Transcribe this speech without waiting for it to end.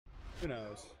Who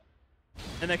knows?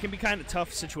 And that can be kind of a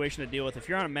tough situation to deal with. If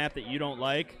you're on a map that you don't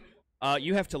like,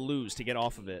 you have to lose to get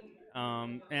off of it.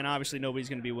 And obviously nobody's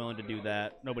going to be willing to do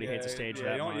that. Nobody hates a stage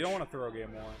that much. You don't want to throw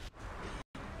game 1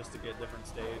 just to get different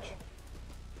stage.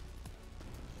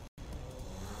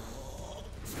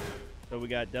 So we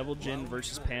got Devil Jin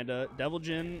versus Panda. Devil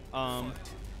Jin, a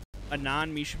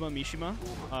non-Mishima,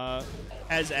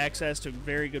 has access to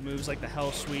very good moves like the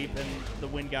Hell Sweep and the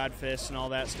Wind God Fist and all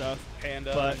that stuff.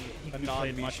 Panda, but a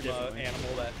non-Mishima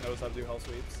animal that knows how to do Hell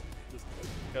Sweeps. Just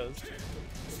because.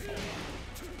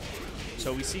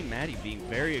 So we see Maddie being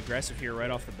very aggressive here right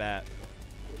off the bat.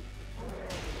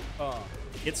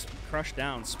 Gets crushed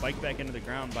down, spiked back into the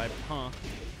ground by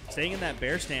staying in that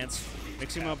bear stance,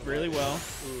 mixing him up really well.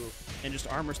 And just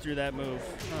armors through that move.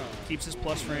 Keeps his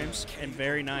plus frames, and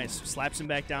very nice. Slaps him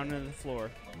back down into the floor.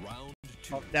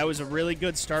 That was a really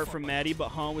good start from Maddie, but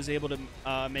Han was able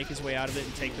to make his way out of it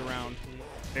and take the round.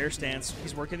 Bear stance.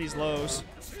 He's working these lows.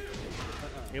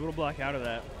 Able to block out of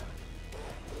that.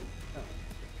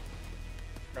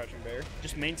 Crouching bear.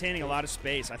 Just maintaining a lot of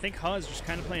space. I think Ha is just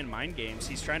kind of playing mind games.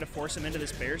 He's trying to force him into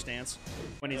this bear stance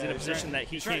when he's in a position that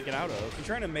he can't get out of. He's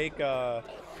trying to make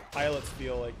Pilotz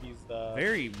feel like he's the...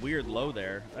 Very weird low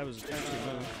there. That was an interesting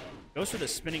move. Goes for the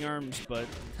spinning arms, but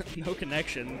no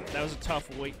connection. That was a tough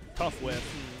whiff.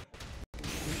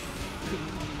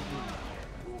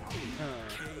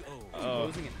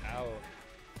 Closing it out.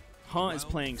 Hunt is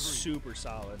playing super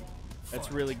solid.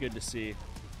 That's really good to see.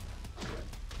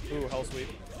 Ooh, Hell Sweep.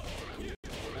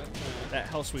 That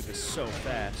Hell Sweep is so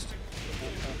fast.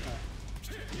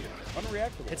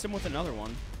 Unreactable. Hits him with another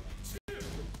one.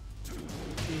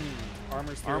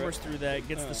 Armors through that,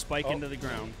 gets the spike into the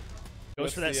ground.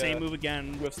 Goes for that same move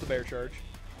again. Whiffs the bear charge.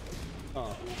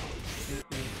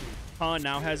 Han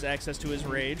now has access to his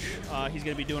rage. He's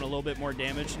going to be doing a little bit more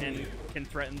damage and can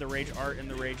threaten the rage art and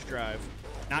the rage drive.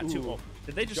 Not too well.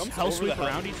 Did they just Hell Sweep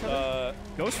around each other?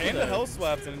 Goes for the Hell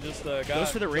Swaps and just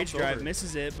goes for the rage drive,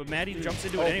 misses it, but Maddie jumps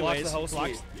into it anyways. Blocks the Hell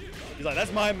Sweep. He's like,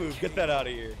 that's my move. Get that out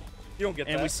of here. You don't get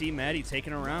that. And we see Maddie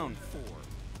taking a round.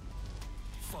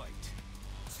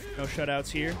 No shutouts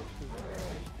here.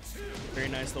 Very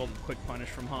nice little quick punish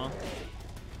from Ha.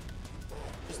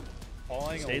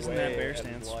 Stays in that bear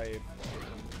stance.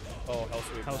 Oh, Hell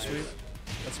Sweep. Hell Sweep.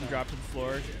 Lets him drop to the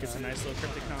floor. Gets a nice little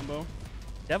cryptic combo.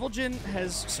 Devil Jin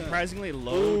has surprisingly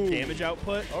low damage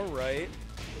output. Alright.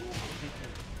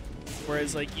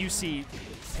 Whereas, like, you see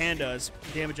Panda's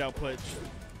damage output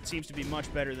seems to be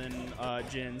much better than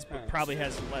Jin's, but probably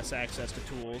has less access to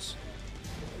tools.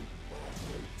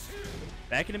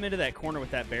 Backing him into that corner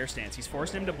with that bear stance. He's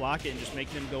forcing him to block it and just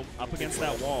making him go up against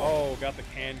that wall. Oh, got the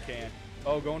can.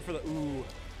 Oh, going for the ooh.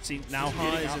 See, now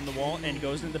Ha is in the wall and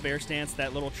goes into the bear stance.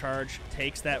 That little charge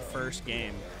takes that first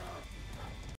game.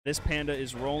 This Panda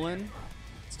is rolling.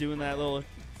 It's doing that little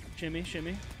shimmy.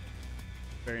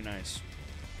 Very nice.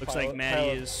 Looks like Maddie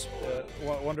is...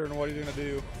 wondering what he's going to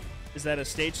do. Is that a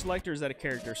stage select or is that a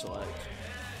character select?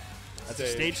 That's a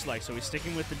stage select, so he's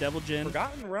sticking with the Devil Jin.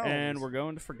 Forgotten Realms. And we're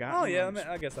going to Forgotten Realms. Realms.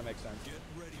 I guess that makes sense.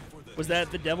 Was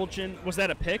that the Devil Jin? Was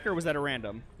that a pick or was that a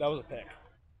random? That was a pick.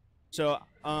 So,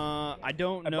 I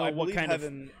don't know what kind of...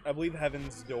 I believe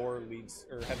Heaven's Door leads,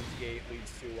 or Heaven's Gate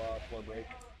leads to floor break.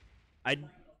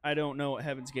 I don't know what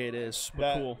Heaven's Gate is,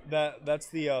 but cool. That's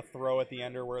the throw at the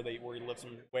ender where he lifts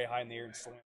him way high in the air and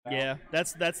slams down. Yeah,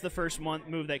 that's the first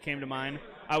move that came to mind.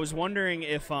 I was wondering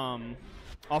if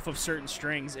off of certain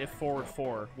strings, if forward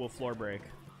 4 will floor break.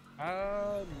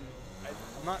 I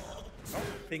don't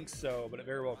think so, but it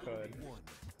very well could.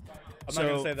 I'm not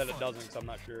gonna say that it doesn't, because I'm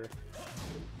not sure.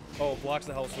 Oh, blocks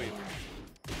the Hell Sweep.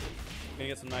 Gonna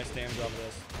get some nice damage off of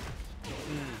this.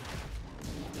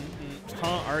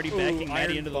 Already backing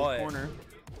Maddie into the corner.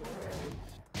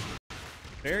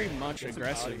 Very much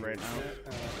aggressive right now.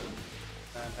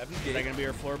 Is that gonna be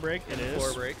our floor break? It is.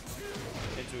 Floor break.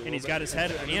 And he's got his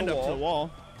head and up to the wall.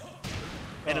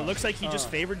 And it looks like he just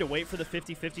favored to wait for the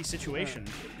 50-50 situation.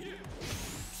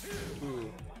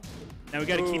 Now we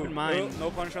got to keep in mind. No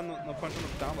punch on the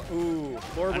combo. Ooh,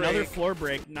 floor break. Another floor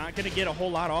break. Not going to get a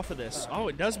whole lot off of this. Oh,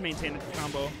 it does maintain the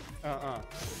combo.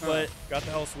 But got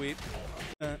the Hell Sweep.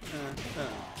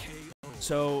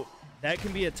 So that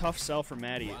can be a tough sell for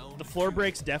Maddie. The floor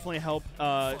breaks definitely help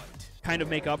kind of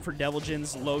make up for Devil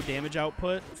Jin's low damage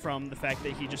output from the fact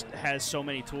that he just has so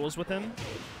many tools with him.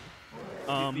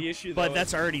 The issue, but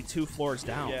that's already 2 floors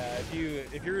down. Yeah, if you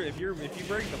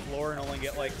break the floor and only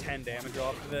get like 10 damage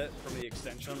off of it from the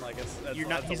extension, like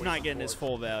he's not getting his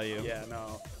full value. Yeah,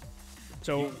 no.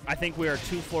 So I think we are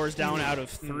 2 floors down out of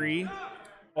 3.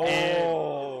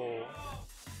 Oh.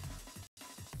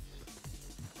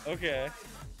 Okay.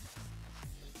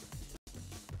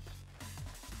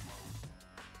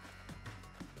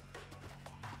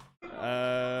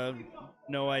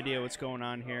 No idea what's going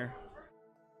on here.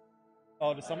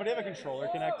 Oh, does somebody have a controller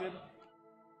connected?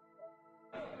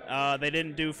 They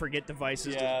didn't do forget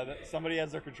devices. Yeah, somebody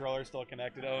has their controller still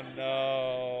connected. Oh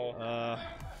no.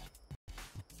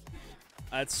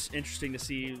 That's interesting to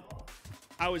see.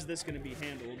 How is this going to be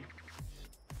handled?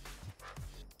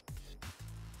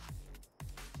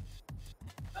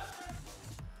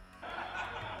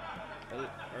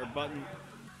 Or button.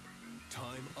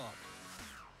 Time up.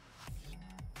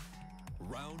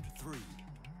 Round 3.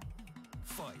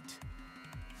 Fight.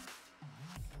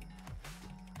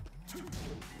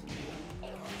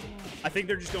 I think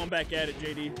they're just going back at it,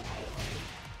 JD.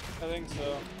 I think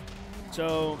so.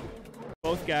 So,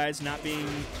 both guys not being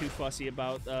too fussy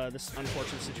about this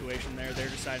unfortunate situation there. They're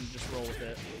deciding to just roll with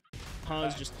it.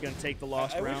 Huh's just going to take the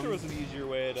lost round. I wish there was an easier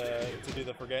way to do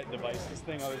the forget devices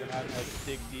thing other than having to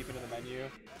dig deep into the menu.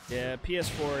 Yeah,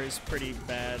 PS4 is pretty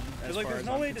bad as like, far there's as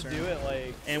no I'm way concerned. to do it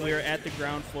like. And we are at the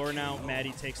ground floor now.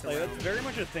 Maddie takes the round. That's very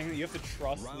much a thing that you have to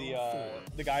trust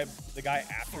the guy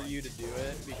after you to do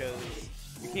it, because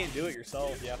you can't do it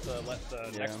yourself. You have to let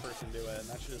the next person do it, and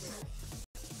that's just.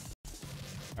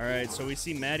 All right, so we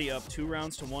see Maddie up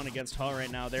 2-1 against Huh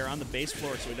right now. They're on the base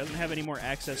floor, so he doesn't have any more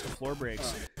access to floor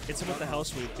breaks. Hits him with the hell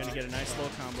sweep. Gonna get a nice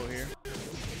little combo here.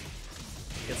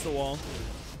 Gets the wall.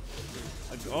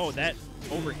 Oh, that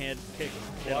overhand kick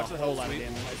did a whole lot of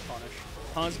damage. Nice punish.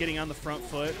 Huh's getting on the front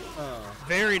foot.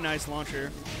 Very nice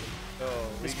launcher. Oh,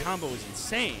 this combo is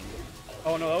insane.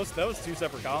 Oh no, that was 2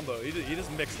 separate combos. He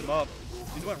just mixed them up.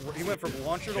 He went from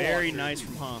launcher to launcher. Very nice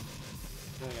from Huh.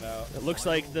 It out. It looks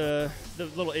like the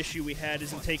little issue we had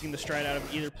isn't taking the stride out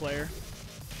of either player.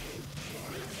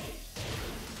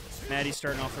 Maddie's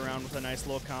starting off the round with a nice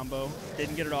little combo.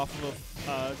 Didn't get it off of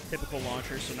a typical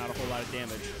launcher, so not a whole lot of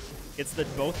damage. Gets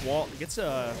gets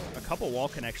a couple wall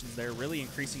connections there, really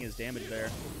increasing his damage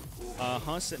there.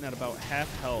 Huh sitting at about half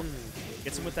health.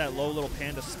 Gets him with that low little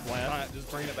panda splat. Just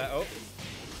bring it back. Oh,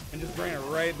 and just bring it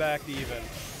right back to even.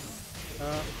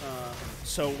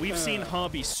 So we've seen Huh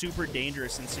be super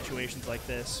dangerous in situations like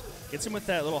this. Gets him with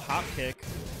that little hop kick,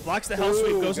 blocks the hell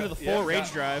sweep, goes into the full rage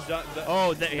drive. I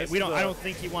don't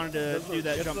think he wanted to do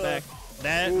that jump back.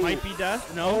 That might be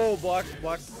death. No. Oh, blocks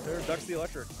there, ducks the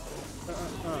electric. Get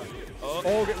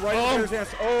right into his hands.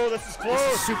 Oh, this is close.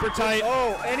 This is super tight.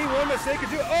 Oh, any one mistake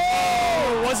could do it.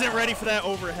 Oh, wasn't ready for that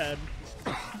overhead.